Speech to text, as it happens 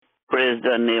Praise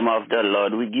the name of the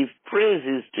Lord. We give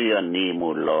praises to your name,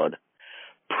 O Lord.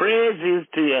 Praises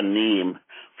to your name.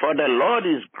 For the Lord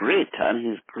is great and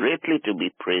he's greatly to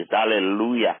be praised.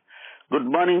 Hallelujah. Good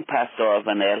morning, Pastor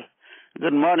Avanel.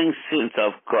 Good morning, saints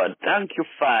of God. Thank you,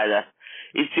 Father.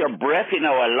 It's your breath in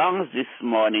our lungs this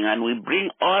morning, and we bring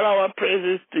all our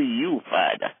praises to you,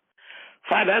 Father.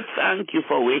 Father, thank you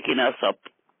for waking us up.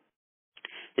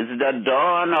 It's the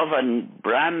dawn of a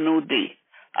brand new day.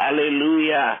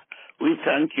 Hallelujah. We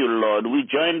thank you, Lord. We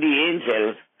join the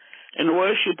angels in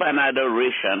worship and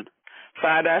adoration.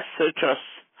 Father, search us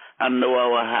and know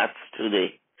our hearts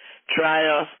today.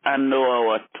 Try us and know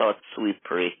our thoughts, we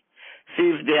pray.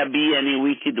 See if there be any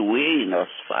wicked way in us,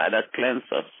 Father. Cleanse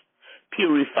us,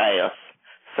 purify us,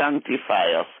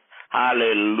 sanctify us.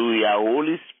 Hallelujah.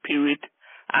 Holy Spirit,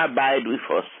 abide with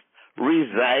us,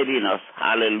 reside in us.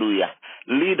 Hallelujah.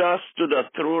 Lead us to the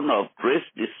throne of grace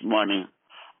this morning.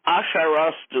 Usher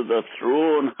us to the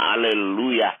throne.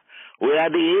 Hallelujah. Where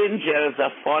the angels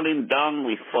are falling down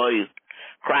before you,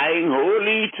 crying,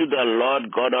 holy to the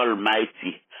Lord God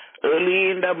Almighty.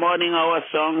 Early in the morning our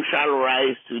song shall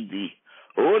rise to thee.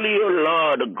 Holy, O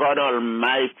Lord God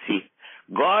Almighty,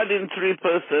 God in three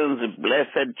persons,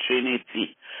 blessed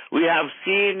Trinity. We have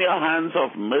seen your hands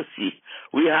of mercy.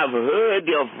 We have heard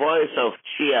your voice of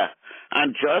cheer.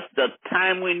 And just the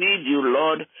time we need you,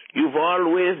 Lord, you've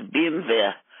always been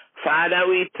there. Father,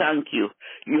 we thank you.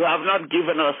 You have not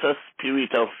given us a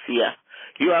spirit of fear.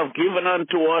 You have given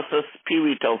unto us a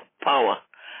spirit of power,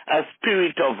 a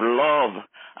spirit of love,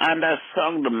 and a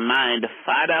sound mind.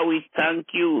 Father, we thank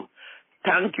you.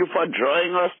 Thank you for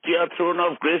drawing us to your throne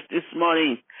of grace this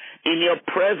morning. In your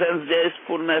presence there is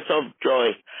fullness of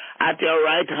joy. At your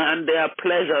right hand there are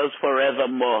pleasures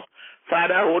forevermore.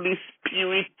 Father, Holy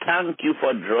Spirit, thank you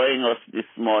for drawing us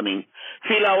this morning.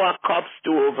 Fill our cups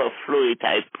to overflow it,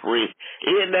 I pray.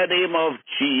 In the name of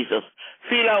Jesus,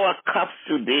 fill our cups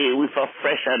today with a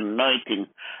fresh anointing.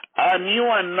 A new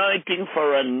anointing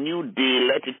for a new day.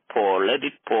 Let it pour, let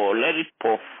it pour, let it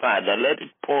pour, Father. Let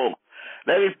it pour.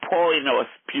 Let it pour in our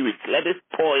spirits. Let it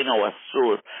pour in our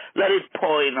souls. Let it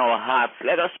pour in our hearts.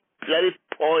 Let it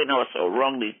pour in our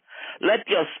surroundings. Let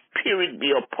your spirit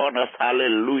be upon us.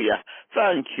 Hallelujah.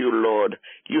 Thank you, Lord.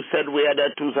 You said where the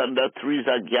twos and the threes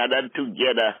are gathered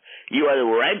together, you are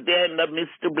right there in the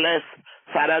midst to bless.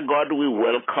 Father God, we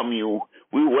welcome you.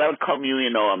 We welcome you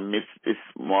in our midst this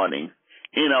morning.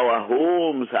 In our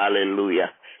homes, hallelujah.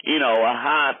 In our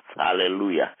hearts,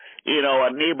 hallelujah. In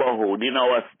our neighborhood, in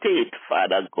our state,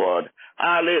 Father God.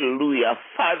 Hallelujah.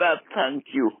 Father, thank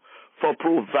you for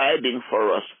providing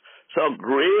for us so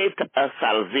great a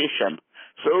salvation,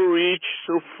 so rich,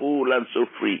 so full, and so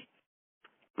free.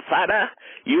 Father,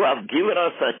 you have given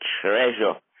us a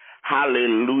treasure.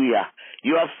 Hallelujah.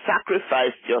 You have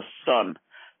sacrificed your Son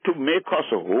to make us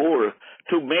whole,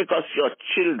 to make us your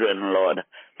children, Lord,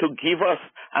 to give us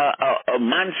a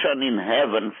mansion in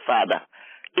heaven, Father.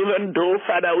 Even though,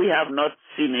 Father, we have not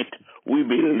seen it, we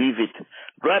believe it.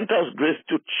 Grant us grace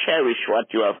to cherish what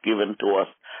you have given to us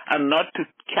and not to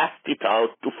cast it out,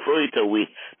 to throw it away,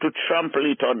 to trample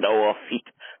it under our feet.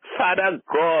 Father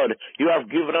God, you have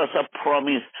given us a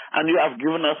promise and you have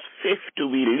given us faith to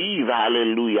believe.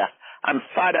 Hallelujah. And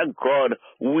Father God,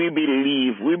 we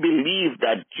believe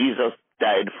that Jesus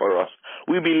died for us.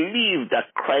 We believe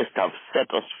that Christ has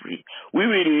set us free. We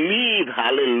believe,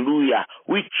 hallelujah.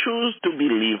 We choose to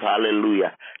believe,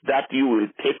 hallelujah, that you will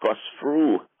take us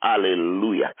through,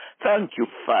 hallelujah. Thank you,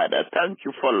 Father. Thank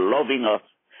you for loving us.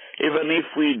 Even if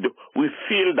we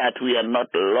feel that we are not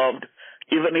loved,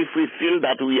 even if we feel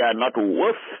that we are not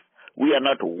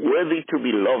worthy to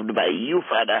be loved by you,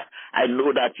 Father, I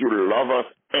know that you love us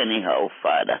anyhow,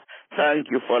 Father. Thank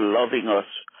you for loving us.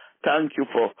 Thank you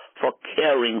for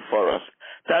caring for us.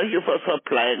 Thank you for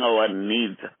supplying our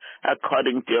needs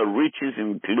according to your riches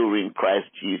in glory in Christ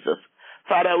Jesus.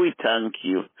 Father, we thank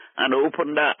you and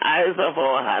open the eyes of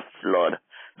our hearts, Lord,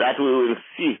 that we will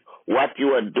see what you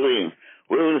are doing.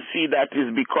 We will see that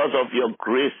is because of your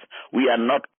grace we are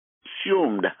not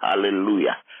consumed.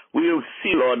 Hallelujah. We will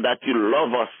see, Lord, that you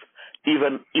love us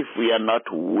even if we are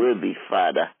not worthy,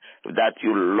 Father, that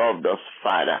you loved us,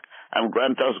 Father, and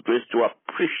grant us grace to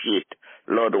appreciate,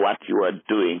 Lord, what you are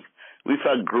doing. With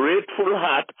a grateful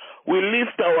heart, we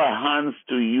lift our hands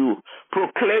to you,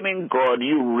 proclaiming, God,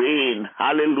 you reign.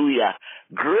 Hallelujah.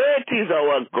 Great is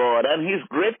our God, and he's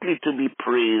greatly to be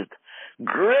praised.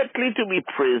 Greatly to be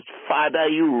praised. Father,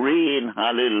 you reign.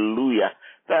 Hallelujah.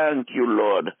 Thank you,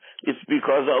 Lord. It's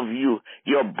because of you,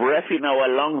 your breath in our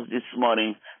lungs this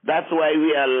morning. That's why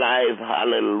we are alive.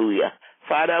 Hallelujah.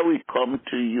 Father, we come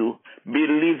to you,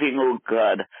 believing, oh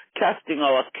God, casting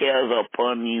our cares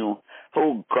upon you,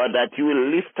 oh God, that you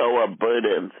will lift our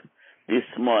burdens this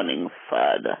morning,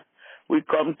 Father. We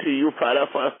come to you, Father,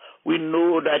 for we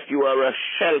know that you are a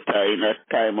shelter in a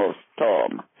time of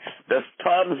storm. The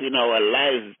storms in our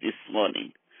lives this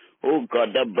morning, oh God,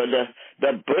 the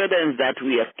burdens that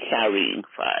we are carrying,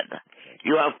 Father,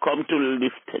 you have come to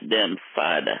lift them,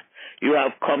 Father. You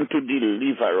have come to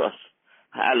deliver us.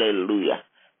 Hallelujah.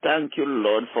 Thank you,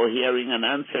 Lord, for hearing and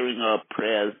answering our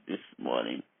prayers this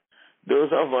morning.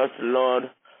 Those of us, Lord,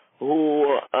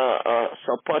 who are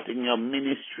supporting your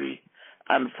ministry,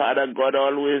 and Father God,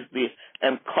 always be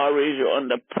encouraged on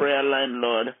the prayer line,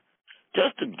 Lord,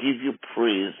 just to give you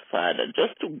praise, Father,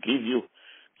 just to give you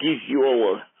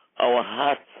our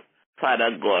hearts,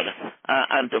 Father God,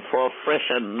 and for fresh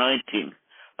anointing,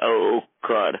 oh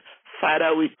God.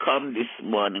 Father, we come this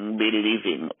morning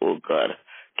believing, oh God,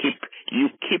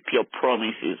 keep your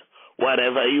promises.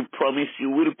 Whatever you promise, you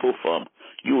will perform.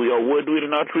 Your word will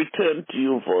not return to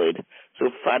you void. So,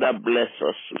 Father, bless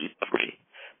us, we pray.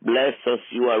 Bless us.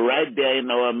 You are right there in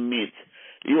our midst.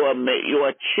 You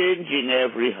are changing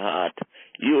every heart.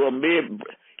 You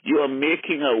are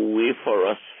making a way for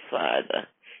us, Father.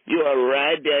 You are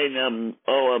right there in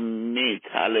our midst.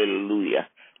 Hallelujah.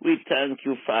 We thank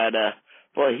you, Father,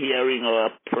 for hearing our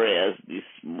prayers this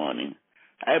morning.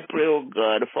 I pray, oh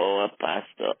God, for our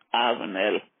Pastor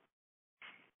Avenel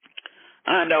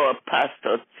and our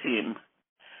pastor team.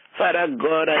 Father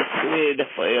God, I pray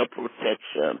for your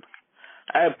protection.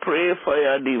 I pray for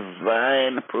your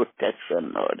divine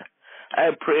protection, Lord. I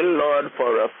pray, Lord,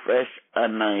 for a fresh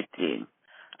anointing.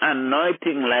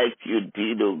 Anointing like you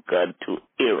did, oh God, to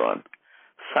Aaron.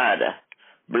 Father,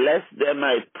 bless them,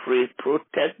 I pray.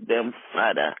 Protect them,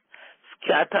 Father.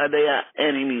 Scatter their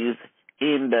enemies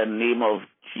in the name of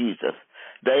Jesus.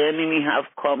 The enemy have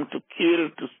come to kill,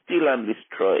 to steal, and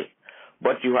destroy.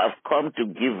 But you have come to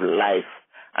give life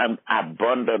and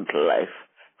abundant life.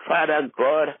 Father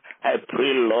God, I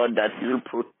pray, Lord, that you'll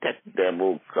protect them,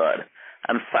 oh God.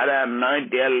 And Father, anoint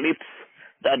their lips,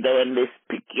 that when they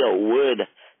speak your word,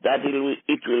 that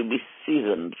it will be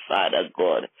seasoned, Father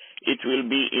God. It will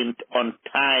be on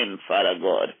time, Father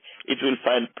God. It will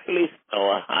find place in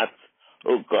our hearts,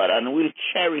 oh God, and we'll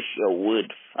cherish your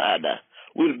word, Father.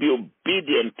 We'll be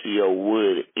obedient to your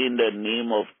word in the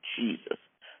name of Jesus.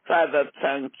 Father,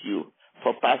 thank you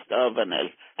for Pastor Avenel.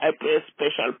 I pray a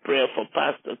special prayer for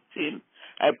Pastor Tim.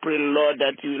 I pray, Lord,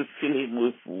 that you will fill him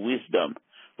with wisdom,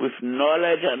 with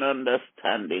knowledge and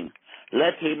understanding.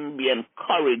 Let him be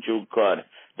encouraged, oh God,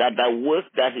 that the work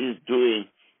that he's doing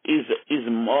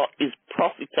is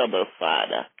profitable,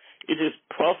 Father. It is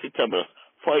profitable,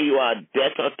 for you are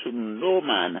debtor to no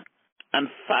man. And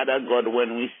Father God,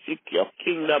 when we seek your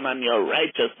kingdom and your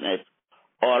righteousness,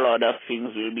 all other things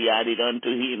will be added unto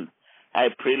him. I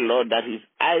pray, Lord, that his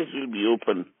eyes will be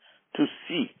open to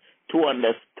see, to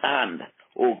understand,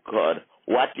 oh God,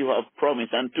 what you have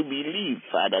promised, and to believe,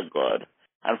 Father God.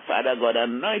 And Father God,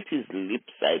 anoint his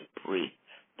lips, I pray.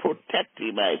 Protect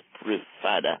him, I pray,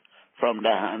 Father, from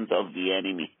the hands of the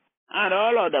enemy. And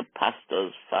all other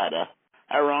pastors, Father,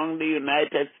 around the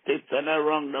United States and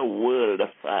around the world,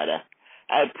 Father.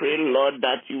 I pray, Lord,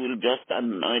 that you will just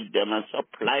anoint them and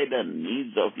supply the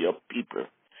needs of your people.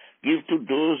 Give to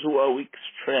those who are weak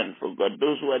strength, oh God,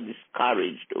 those who are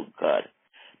discouraged, oh God,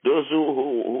 those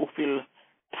who feel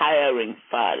tiring,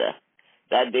 Father,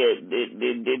 that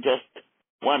they just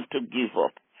want to give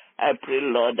up. I pray,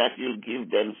 Lord, that you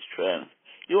give them strength.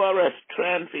 You are a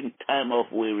strength in time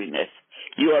of weariness.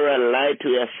 You are a light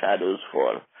where shadows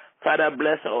fall. Father,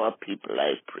 bless our people,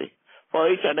 I pray. For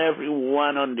each and every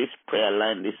one on this prayer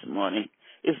line this morning,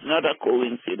 it's not a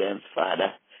coincidence,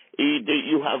 Father.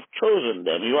 You have chosen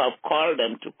them. You have called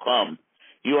them to come.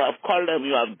 You have called them.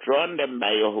 You have drawn them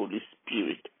by your Holy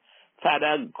Spirit.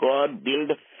 Father God,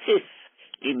 build faith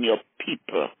in your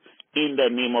people in the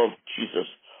name of Jesus.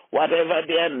 Whatever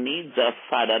their needs are,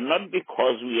 Father, not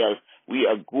because we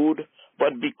are good,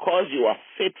 but because you are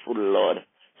faithful, Lord.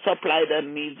 Supply the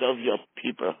needs of your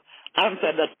people.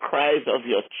 Answer the cries of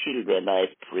your children, I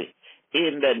pray.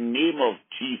 In the name of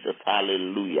Jesus,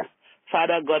 hallelujah.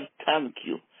 Father God, thank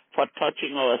you for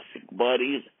touching our sick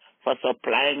bodies, for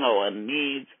supplying our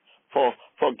needs, for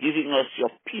giving us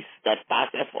your peace that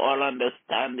passeth all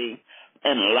understanding,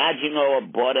 enlarging our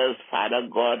borders, Father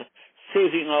God,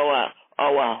 saving our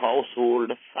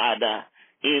household, Father,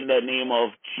 in the name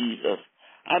of Jesus.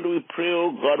 And we pray,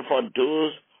 oh God, for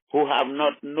those who have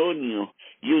not known you.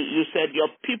 You said your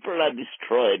people are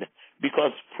destroyed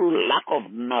because through lack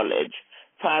of knowledge.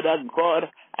 Father God,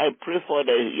 I pray for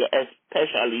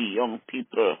especially young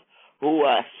people who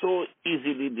are so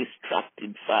easily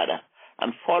distracted, Father,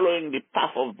 and following the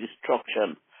path of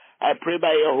destruction. I pray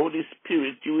by your Holy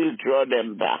Spirit you will draw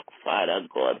them back, Father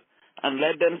God, and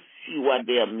let them see what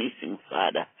they are missing,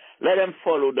 Father. Let them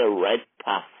follow the right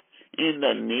path in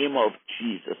the name of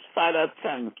Jesus. Father,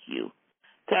 thank you.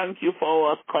 Thank you for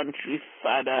our country,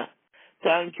 Father.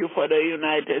 Thank you for the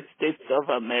United States of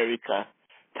America.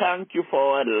 Thank you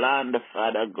for our land,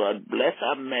 Father God. Bless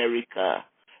America.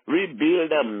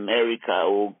 Rebuild America,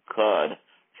 oh God.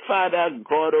 Father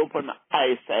God, open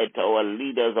eyesight to our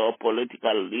leaders, our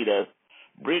political leaders.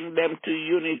 Bring them to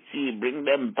unity. Bring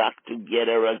them back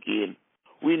together again.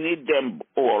 We need them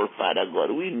all, Father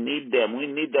God. We need them. We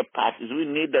need the parties. We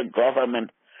need the government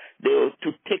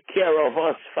to take care of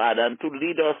us, Father, and to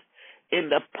lead us in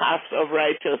the paths of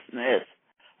righteousness.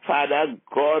 Father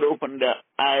God, open the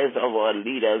eyes of our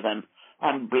leaders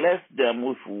and bless them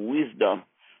with wisdom,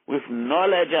 with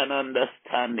knowledge and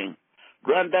understanding.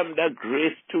 Grant them the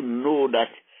grace to know that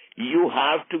you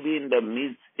have to be in the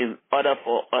midst in order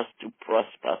for us to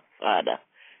prosper, Father.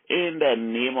 In the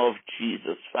name of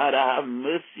Jesus, Father, have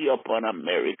mercy upon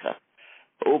America.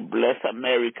 Oh, bless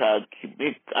America.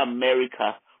 Make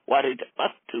America what it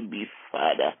ought to be,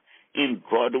 Father. In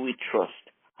God we trust.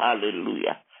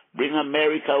 Hallelujah. Bring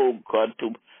America, oh God,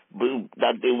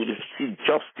 that they will see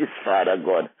justice, Father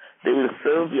God. They will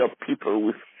serve your people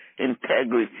with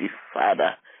integrity,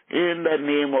 Father. In the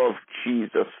name of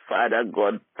Jesus, Father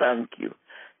God, thank you.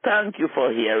 Thank you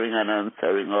for hearing and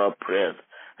answering our prayers.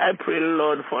 I pray,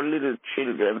 Lord, for little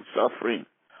children suffering.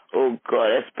 Oh God,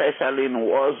 especially in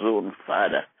war zone,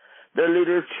 Father. The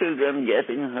little children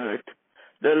getting hurt.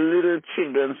 The little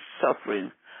children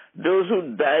suffering. Those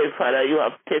who die, Father, you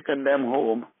have taken them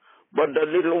home. But the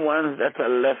little ones that are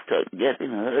left are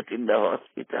getting hurt in the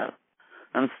hospital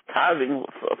and starving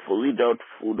for without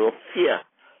food or fear.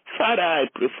 Father, I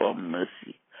pray for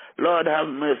mercy. Lord, have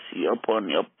mercy upon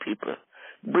your people.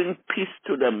 Bring peace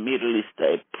to the Middle East,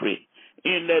 I pray.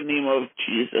 In the name of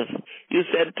Jesus. You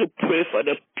said to pray for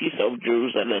the peace of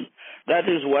Jerusalem. That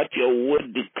is what your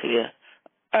word declares.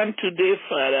 And today,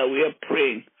 Father, we are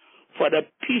praying for the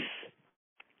peace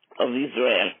of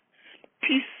Israel.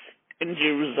 Peace in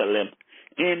Jerusalem.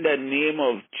 In the name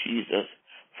of Jesus.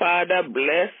 Father,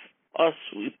 bless us,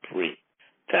 we pray.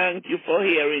 Thank you for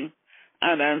hearing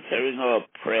and answering our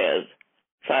prayers.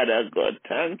 Father God,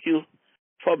 thank you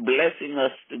for blessing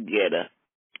us together.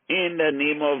 In the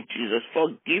name of Jesus,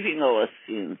 forgiving our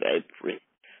sins, I pray.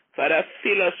 Father,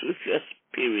 fill us with your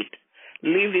spirit.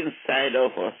 Live inside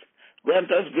of us.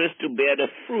 Grant us grace to bear the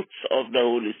fruits of the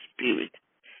Holy Spirit.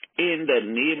 In the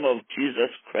name of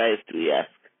Jesus Christ, we ask.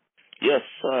 Your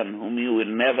Son, whom you will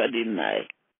never deny.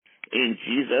 In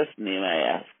Jesus' name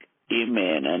I ask.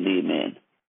 Amen and amen.